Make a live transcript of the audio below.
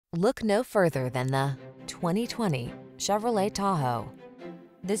Look no further than the 2020 Chevrolet Tahoe.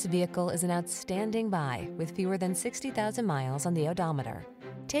 This vehicle is an outstanding buy with fewer than 60,000 miles on the odometer.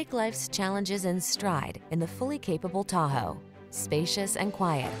 Take life's challenges in stride in the fully capable Tahoe. Spacious and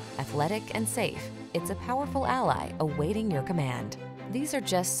quiet, athletic and safe, it's a powerful ally awaiting your command. These are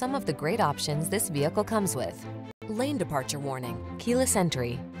just some of the great options this vehicle comes with: lane departure warning, keyless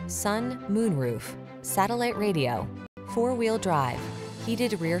entry, sun, moonroof, satellite radio, four-wheel drive,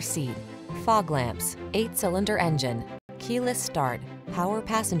 heated rear seat, fog lamps, 8-cylinder engine, keyless start, power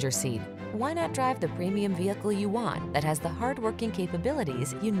passenger seat. Why not drive the premium vehicle you want that has the hard-working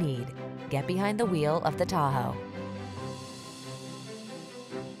capabilities you need? Get behind the wheel of the Tahoe.